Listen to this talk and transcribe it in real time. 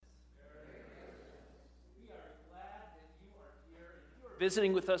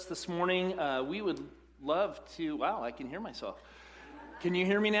visiting with us this morning, we would love to, wow, I can hear myself. Can you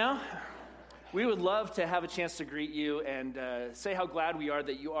hear me now? We would love to have a chance to greet you and say how glad we are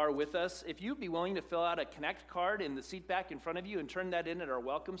that you are with us. If you'd be willing to fill out a Connect card in the seat back in front of you and turn that in at our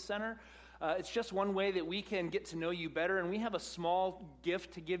Welcome Center, it's just one way that we can get to know you better, and we have a small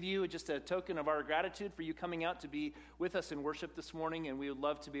gift to give you, just a token of our gratitude for you coming out to be with us in worship this morning, and we would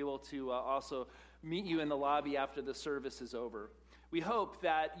love to be able to also meet you in the lobby after the service is over. We hope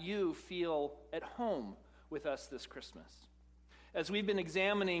that you feel at home with us this Christmas. As we've been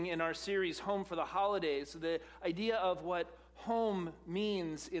examining in our series, Home for the Holidays, the idea of what home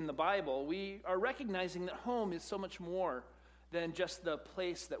means in the Bible, we are recognizing that home is so much more than just the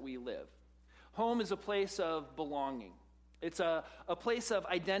place that we live. Home is a place of belonging. It's a place of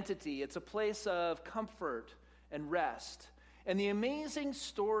identity. It's a place of comfort and rest. And the amazing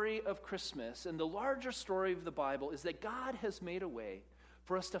story of Christmas and the larger story of the Bible is that God has made a way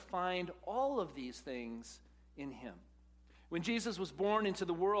for us to find all of these things in Him. When Jesus was born into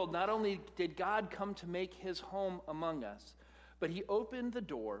the world, not only did God come to make His home among us, but He opened the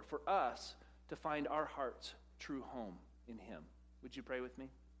door for us to find our heart's true home in Him. Would you pray with me?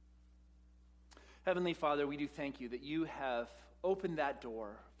 Heavenly Father, we do thank you that you have opened that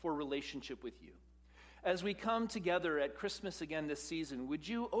door for relationship with you. As we come together at Christmas again this season, would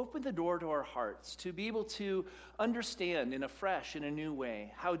you open the door to our hearts to be able to understand in a fresh and a new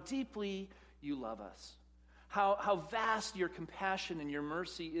way how deeply you love us, how vast your compassion and your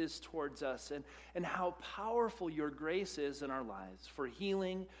mercy is towards us, and how powerful your grace is in our lives for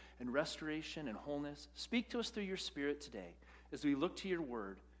healing and restoration and wholeness. Speak to us through your Spirit today as we look to your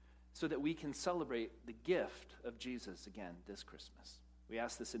word so that we can celebrate the gift of Jesus again this Christmas. We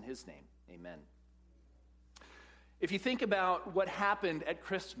ask this in His name. Amen. If you think about what happened at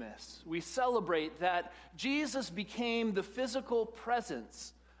Christmas, we celebrate that Jesus became the physical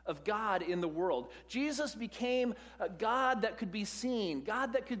presence of God in the world. Jesus became a God that could be seen,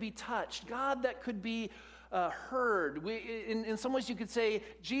 God that could be touched, God that could be heard. In some ways you could say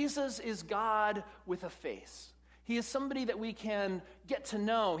Jesus is God with a face. He is somebody that we can get to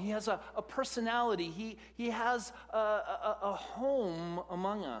know. He has a personality. He has a home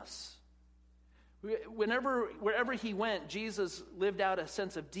among us. Wherever He went, Jesus lived out a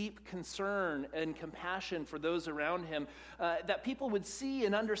sense of deep concern and compassion for those around Him, that people would see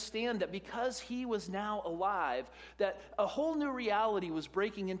and understand that because He was now alive, that a whole new reality was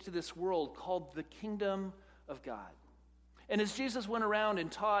breaking into this world called the kingdom of God. And as Jesus went around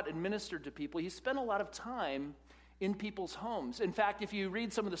and taught and ministered to people, He spent a lot of time in people's homes. In fact, if you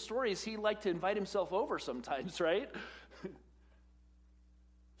read some of the stories, He liked to invite Himself over sometimes, right?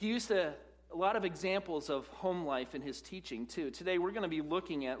 He used to a lot of examples of home life in His teaching, too. Today, we're going to be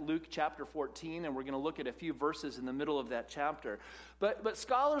looking at Luke chapter 14, and we're going to look at a few verses in the middle of that chapter. But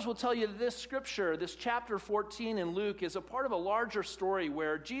scholars will tell you that this scripture, this chapter 14 in Luke, is a part of a larger story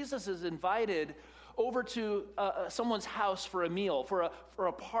where Jesus is invited over to someone's house for a meal, for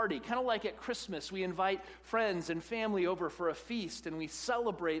a party. Kind of like at Christmas, we invite friends and family over for a feast, and we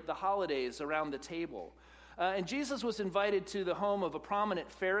celebrate the holidays around the table. And Jesus was invited to the home of a prominent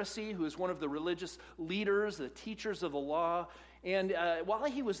Pharisee who is one of the religious leaders, the teachers of the law. And while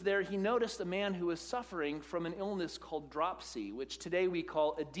he was there, he noticed a man who was suffering from an illness called dropsy, which today we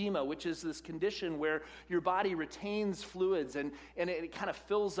call edema, which is this condition where your body retains fluids and it kind of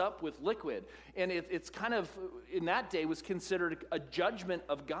fills up with liquid. And it's kind of, in that day, was considered a judgment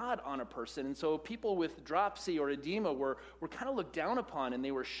of God on a person. And so people with dropsy or edema were kind of looked down upon, and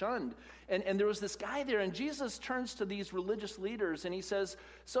they were shunned. And there was this guy there, and Jesus turns to these religious leaders, and He says,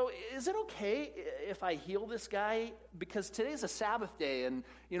 so is it okay if I heal this guy? Because today's a Sabbath day, and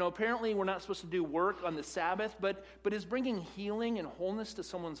apparently we're not supposed to do work on the Sabbath, but is bringing healing and wholeness to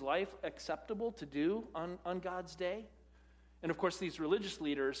someone's life acceptable to do on God's day? And of course, these religious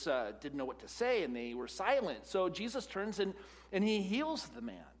leaders didn't know what to say, and they were silent. So Jesus turns and He heals the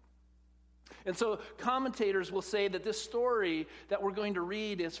man. And so commentators will say that this story that we're going to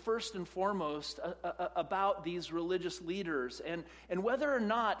read is first and foremost about these religious leaders and whether or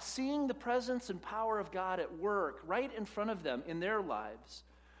not seeing the presence and power of God at work right in front of them in their lives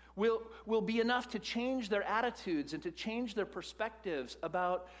will be enough to change their attitudes and to change their perspectives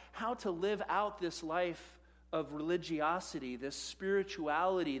about how to live out this life of religiosity, this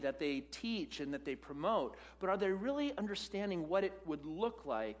spirituality that they teach and that they promote, but are they really understanding what it would look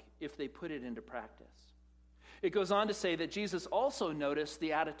like if they put it into practice? It goes on to say that Jesus also noticed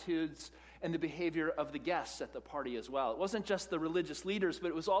the attitudes and the behavior of the guests at the party as well. It wasn't just the religious leaders, but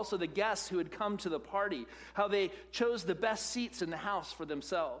it was also the guests who had come to the party, how they chose the best seats in the house for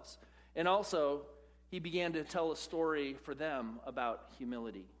themselves. And also, he began to tell a story for them about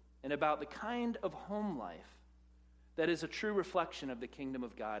humility and about the kind of home life that is a true reflection of the kingdom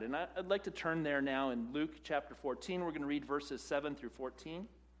of God. And I'd like to turn there now in Luke chapter 14. We're going to read verses 7 through 14.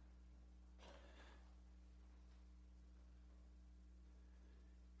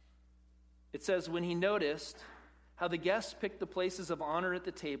 It says, when he noticed how the guests picked the places of honor at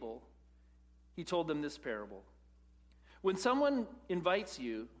the table, he told them this parable. When someone invites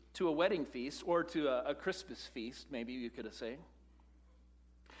you to a wedding feast or to a Christmas feast, maybe you could say,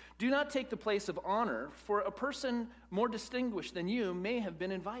 do not take the place of honor, for a person more distinguished than you may have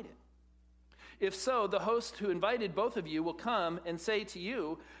been invited. If so, the host who invited both of you will come and say to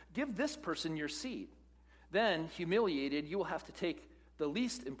you, give this person your seat. Then, humiliated, you will have to take the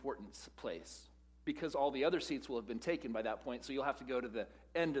least important place, because all the other seats will have been taken by that point, so you'll have to go to the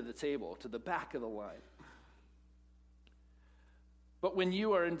end of the table, to the back of the line. But when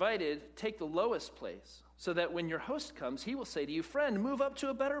you are invited, take the lowest place, so that when your host comes, he will say to you, friend, move up to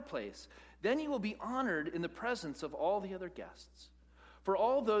a better place. Then you will be honored in the presence of all the other guests. For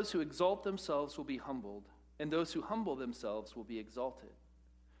all those who exalt themselves will be humbled, and those who humble themselves will be exalted.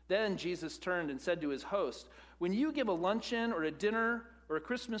 Then Jesus turned and said to his host, when you give a luncheon or a dinner or a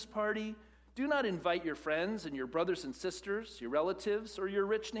Christmas party, do not invite your friends and your brothers and sisters, your relatives, or your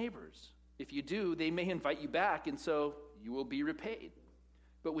rich neighbors. If you do, they may invite you back, and so you will be repaid.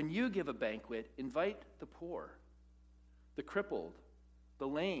 But when you give a banquet, invite the poor, the crippled, the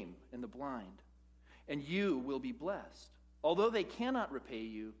lame, and the blind, and you will be blessed. Although they cannot repay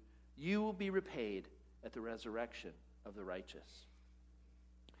you, you will be repaid at the resurrection of the righteous.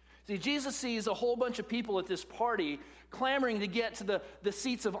 See, Jesus sees a whole bunch of people at this party clamoring to get to the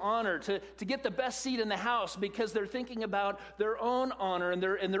seats of honor, to get the best seat in the house, because they're thinking about their own honor and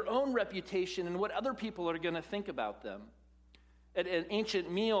their own reputation and what other people are going to think about them. At an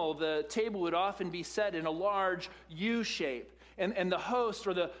ancient meal, the table would often be set in a large U shape. And the host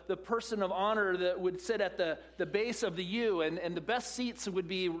or the person of honor that would sit at the base of the U, and the best seats would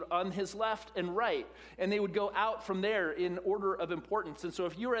be on his left and right. And they would go out from there in order of importance. And so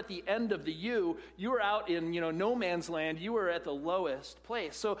if you were at the end of the U, you were out in no man's land. You were at the lowest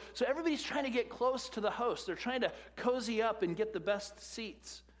place. So everybody's trying to get close to the host. They're trying to cozy up and get the best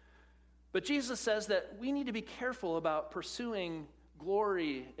seats. But Jesus says that we need to be careful about pursuing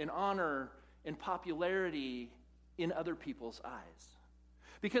glory and honor and popularity in other people's eyes.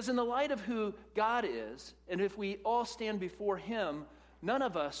 Because in the light of who God is, and if we all stand before him, none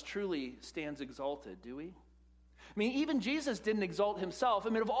of us truly stands exalted, do we? I mean, even Jesus didn't exalt himself. I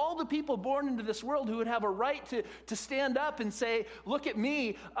mean, of all the people born into this world who would have a right to stand up and say, look at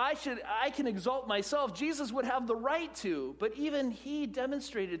me, I can exalt myself, Jesus would have the right to. But even he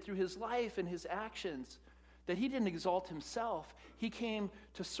demonstrated through his life and his actions that he didn't exalt himself. He came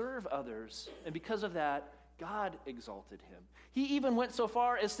to serve others, and because of that, God exalted him. He even went so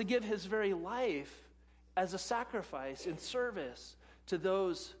far as to give his very life as a sacrifice in service to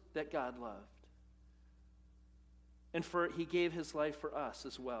those that God loved. And he gave his life for us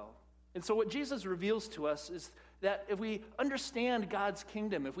as well. And so what Jesus reveals to us is that if we understand God's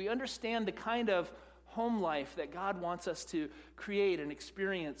kingdom, if we understand the kind of home life that God wants us to create and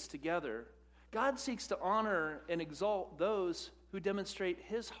experience together, God seeks to honor and exalt those who demonstrate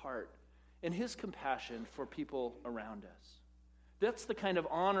his heart and his compassion for people around us. That's the kind of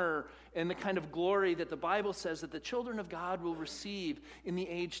honor and the kind of glory that the Bible says that the children of God will receive in the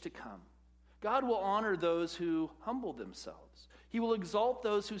age to come. God will honor those who humble themselves. He will exalt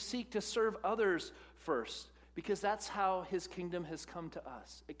those who seek to serve others first, because that's how his kingdom has come to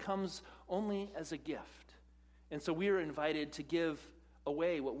us. It comes only as a gift. And so we are invited to give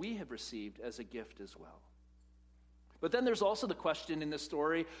away what we have received as a gift as well. But then there's also the question in this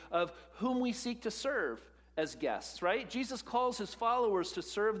story of whom we seek to serve as guests, right? Jesus calls his followers to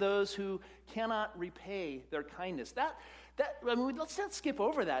serve those who cannot repay their kindness. Let's not skip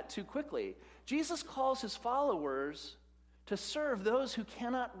over that too quickly. Jesus calls his followers to serve those who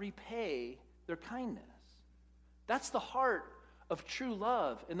cannot repay their kindness. That's the heart of true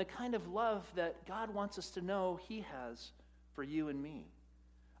love and the kind of love that God wants us to know he has for you and me.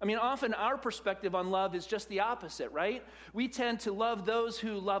 I mean, often our perspective on love is just the opposite, right? We tend to love those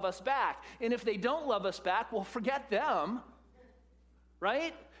who love us back. And if they don't love us back, well, forget them,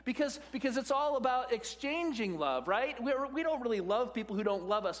 right? Because it's all about exchanging love, right? We don't really love people who don't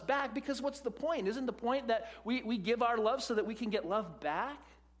love us back, because what's the point? Isn't the point that we give our love so that we can get love back?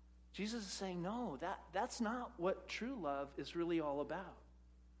 Jesus is saying, no, that's not what true love is really all about.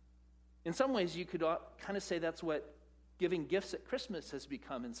 In some ways, you could kind of say that's what giving gifts at Christmas has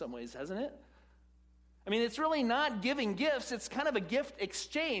become in some ways, hasn't it? I mean, it's really not giving gifts. It's kind of a gift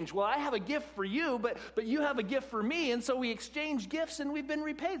exchange. Well, I have a gift for you, but you have a gift for me, and so we exchange gifts and we've been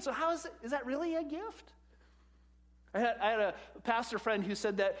repaid. So how is that really a gift? I had a pastor friend who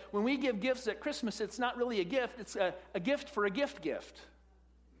said that when we give gifts at Christmas, it's not really a gift. It's a gift for a gift.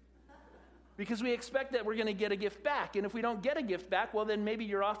 Because we expect that we're going to get a gift back. And if we don't get a gift back, well, then maybe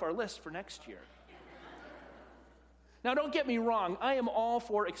you're off our list for next year. Now, don't get me wrong. I am all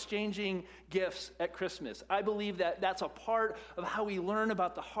for exchanging gifts at Christmas. I believe that that's a part of how we learn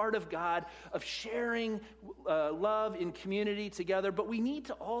about the heart of God, of sharing love in community together. But we need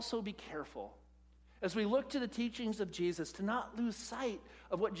to also be careful as we look to the teachings of Jesus to not lose sight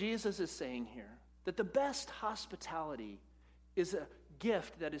of what Jesus is saying here, that the best hospitality is a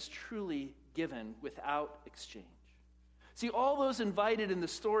gift that is truly given without exchange. See, all those invited in the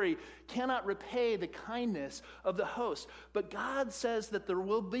story cannot repay the kindness of the host, but God says that there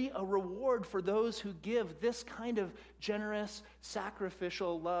will be a reward for those who give this kind of generous,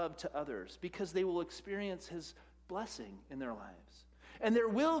 sacrificial love to others, because they will experience his blessing in their lives. And there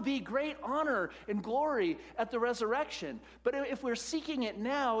will be great honor and glory at the resurrection. But if we're seeking it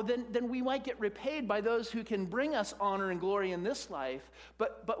now, then we might get repaid by those who can bring us honor and glory in this life.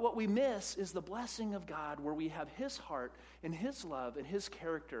 But what we miss is the blessing of God, where we have his heart and his love and his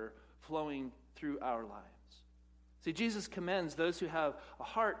character flowing through our lives. See, Jesus commends those who have a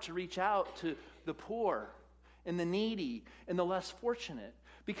heart to reach out to the poor and the needy and the less fortunate,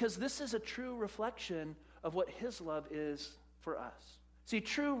 because this is a true reflection of what his love is for us. See,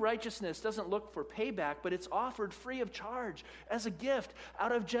 true righteousness doesn't look for payback, but it's offered free of charge as a gift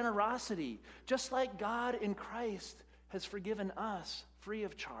out of generosity, just like God in Christ has forgiven us free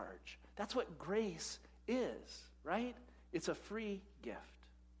of charge. That's what grace is, right? It's a free gift.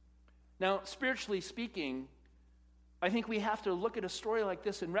 Now, spiritually speaking, I think we have to look at a story like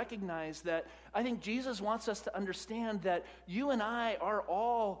this and recognize that I think Jesus wants us to understand that you and I are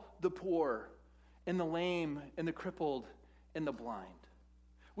all the poor and the lame and the crippled and the blind.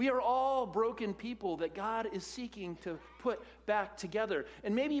 We are all broken people that God is seeking to put back together.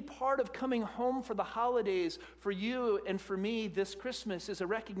 And maybe part of coming home for the holidays for you and for me this Christmas is a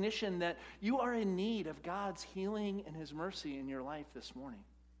recognition that you are in need of God's healing and his mercy in your life this morning.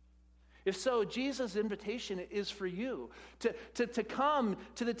 If so, Jesus' invitation is for you to come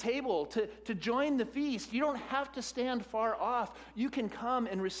to the table, to join the feast. You don't have to stand far off. You can come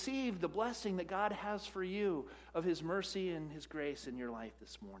and receive the blessing that God has for you of his mercy and his grace in your life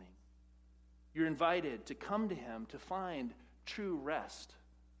this morning. You're invited to come to him to find true rest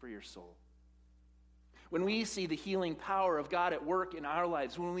for your soul. When we see the healing power of God at work in our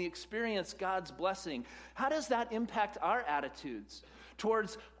lives, when we experience God's blessing, how does that impact our attitudes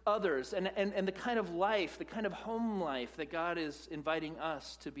towards others and the kind of life, the kind of home life that God is inviting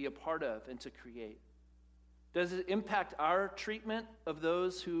us to be a part of and to create? Does it impact our treatment of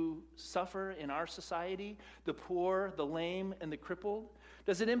those who suffer in our society, the poor, the lame, and the crippled?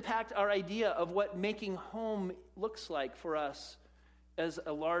 Does it impact our idea of what making home looks like for us as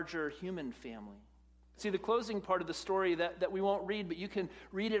a larger human family? See, the closing part of the story that we won't read, but you can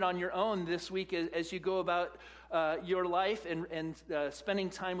read it on your own this week as you go about your life and spending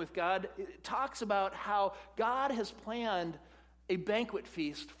time with God. It talks about how God has planned a banquet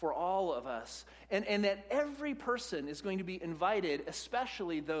feast for all of us, and that every person is going to be invited,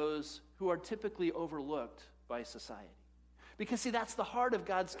 especially those who are typically overlooked by society. Because, see, that's the heart of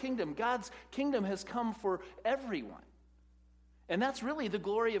God's kingdom. God's kingdom has come for everyone. And that's really the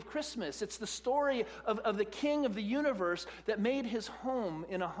glory of Christmas. It's the story of the King of the universe that made his home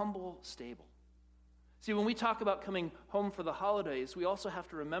in a humble stable. See, when we talk about coming home for the holidays, we also have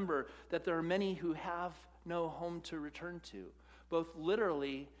to remember that there are many who have no home to return to, both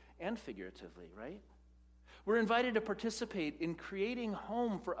literally and figuratively, right? We're invited to participate in creating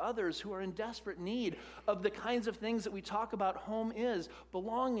home for others who are in desperate need of the kinds of things that we talk about home is: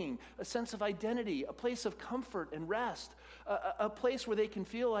 belonging, a sense of identity, a place of comfort and rest, a place where they can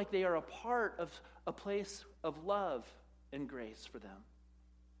feel like they are a part of a place of love and grace for them.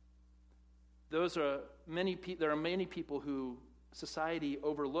 There are many people who society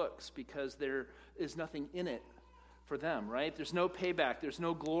overlooks because there is nothing in it for them, right? There's no payback, there's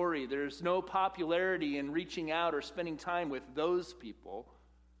no glory, there's no popularity in reaching out or spending time with those people.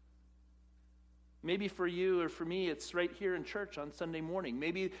 Maybe for you or for me, it's right here in church on Sunday morning.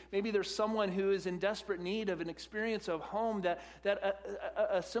 Maybe there's someone who is in desperate need of an experience of home that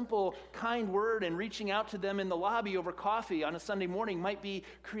a simple, kind word and reaching out to them in the lobby over coffee on a Sunday morning might be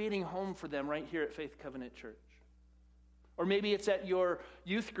creating home for them right here at Faith Covenant Church. Or maybe it's at your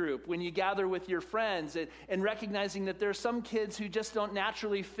youth group when you gather with your friends and recognizing that there are some kids who just don't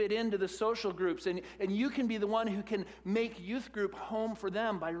naturally fit into the social groups. And you can be the one who can make youth group home for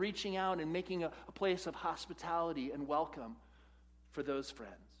them by reaching out and making a place of hospitality and welcome for those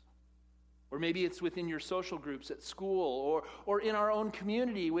friends. Or maybe it's within your social groups at school or in our own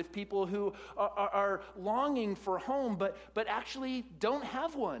community with people who are longing for home but actually don't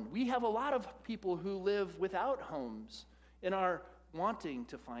have one. We have a lot of people who live without homes and are wanting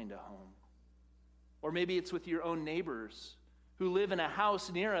to find a home. Or maybe it's with your own neighbors who live in a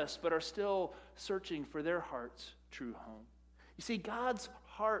house near us but are still searching for their heart's true home. You see, God's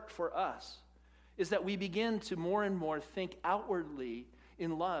heart for us is that we begin to more and more think outwardly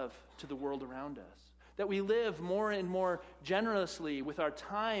in love to the world around us. That we live more and more generously with our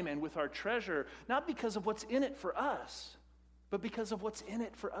time and with our treasure, not because of what's in it for us, but because of what's in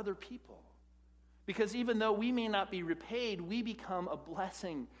it for other people. Because even though we may not be repaid, we become a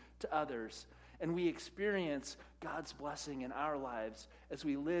blessing to others, and we experience God's blessing in our lives as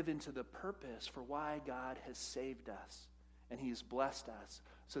we live into the purpose for why God has saved us, and He's blessed us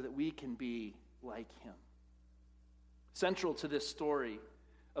so that we can be like Him. Central to this story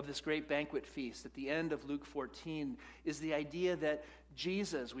of this great banquet feast at the end of Luke 14 is the idea that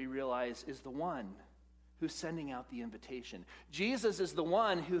Jesus, we realize, is the one who's sending out the invitation. Jesus is the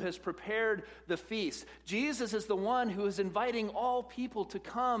one who has prepared the feast. Jesus is the one who is inviting all people to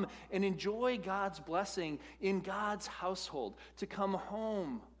come and enjoy God's blessing in God's household, to come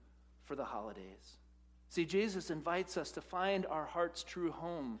home for the holidays. See, Jesus invites us to find our heart's true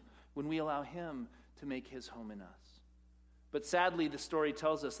home when we allow Him to make His home in us. But sadly, the story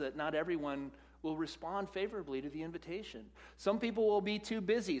tells us that not everyone will respond favorably to the invitation. Some people will be too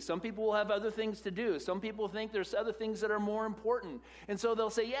busy. Some people will have other things to do. Some people think there's other things that are more important. And so they'll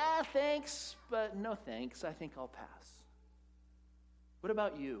say, yeah, thanks, but no thanks. I think I'll pass. What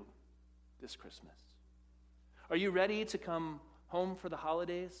about you this Christmas? Are you ready to come home for the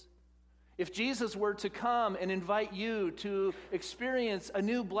holidays? If Jesus were to come and invite you to experience a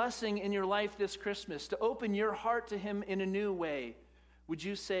new blessing in your life this Christmas, to open your heart to Him in a new way, would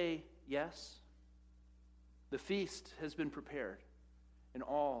you say yes? The feast has been prepared, and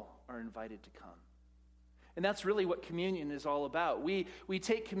all are invited to come. And that's really what communion is all about. We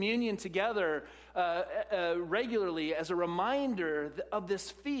take communion together regularly as a reminder of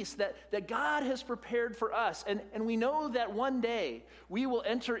this feast that God has prepared for us. And we know that one day we will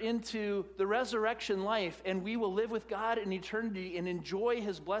enter into the resurrection life and we will live with God in eternity and enjoy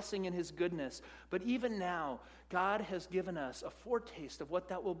His blessing and His goodness. But even now, God has given us a foretaste of what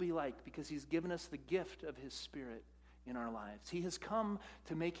that will be like because He's given us the gift of His Spirit in our lives. He has come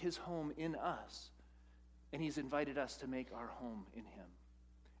to make His home in us. And He's invited us to make our home in Him.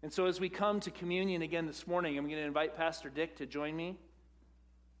 And so as we come to communion again this morning, I'm going to invite Pastor Dick to join me.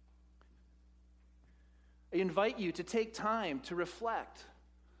 I invite you to take time to reflect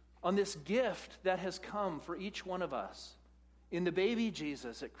on this gift that has come for each one of us in the baby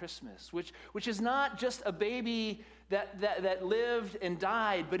Jesus at Christmas, which is not just a baby that lived and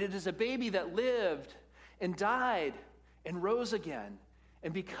died, but it is a baby that lived and died and rose again.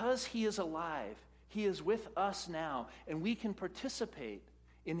 And because He is alive, He is with us now, and we can participate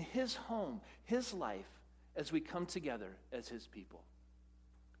in His home, His life, as we come together as His people.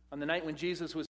 On the night when Jesus was